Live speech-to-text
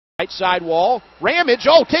Right side wall. Ramage,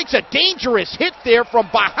 takes a dangerous hit there from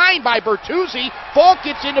behind by Bertuzzi. Falk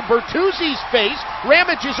gets into Bertuzzi's face.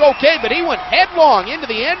 Ramage is okay, but he went headlong into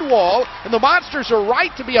the end wall, and the Monsters are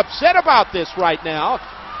right to be upset about this right now.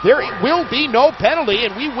 There will be no penalty,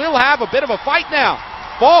 and we will have a bit of a fight now.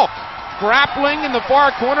 Falk grappling in the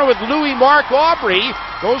far corner with Louis Marc Aubry.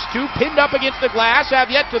 Those two pinned up against the glass,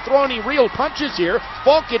 have yet to throw any real punches here.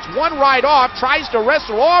 Falk gets one right off, tries to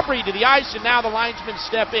wrestle Aubry to the ice, and now the linesmen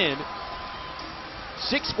step in.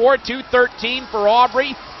 6'4", 213 for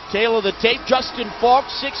Aubry. Tail of the tape, Justin Falk,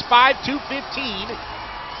 6'5", 215.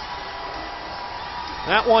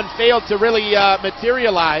 That one failed to really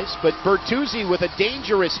materialize, but Bertuzzi with a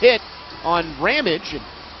dangerous hit on Ramage. And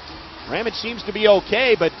Ramage seems to be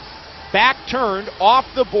okay, but back turned off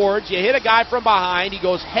the boards. You hit a guy from behind. He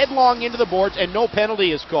goes headlong into the boards, and no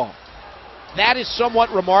penalty is called. That is somewhat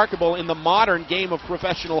remarkable in the modern game of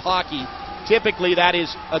professional hockey. Typically, that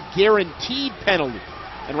is a guaranteed penalty.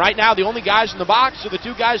 And right now, the only guys in the box are the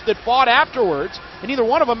two guys that fought afterwards, and neither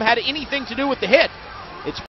one of them had anything to do with the hit. It's